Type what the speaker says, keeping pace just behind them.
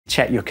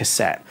check your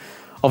cassette.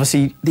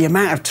 Obviously, the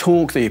amount of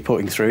torque that you're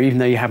putting through, even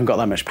though you haven't got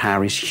that much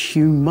power, is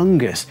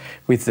humongous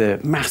with the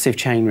massive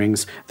chain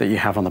rings that you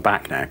have on the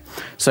back now.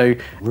 So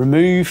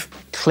remove,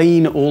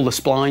 clean all the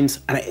splines,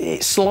 and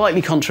it's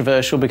slightly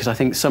controversial because I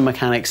think some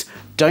mechanics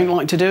don't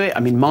like to do it. I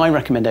mean, my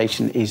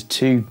recommendation is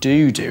to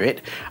do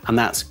it, and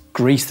that's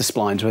grease the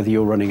splines, whether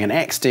you're running an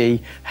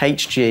XD,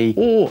 HG,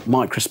 or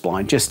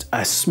microspline. Just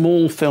a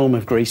small film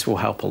of grease will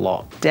help a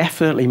lot.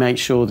 Definitely make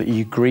sure that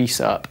you grease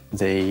up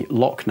the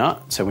lock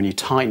nut, so when you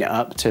tighten it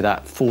up to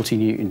that 40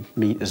 Newton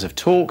meters of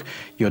torque,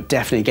 you're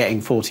definitely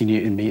getting 40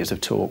 Newton meters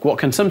of torque. What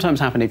can sometimes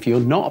happen if you're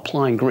not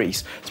applying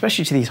grease,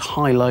 especially to these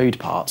high load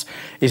parts,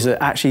 is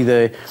that actually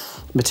the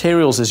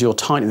materials, as you're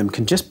tightening them,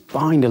 can just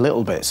bind a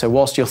little bit. So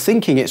whilst you're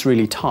thinking it's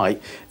really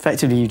tight,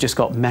 effectively you've just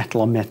got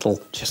metal on metal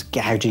just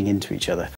gouging into each other.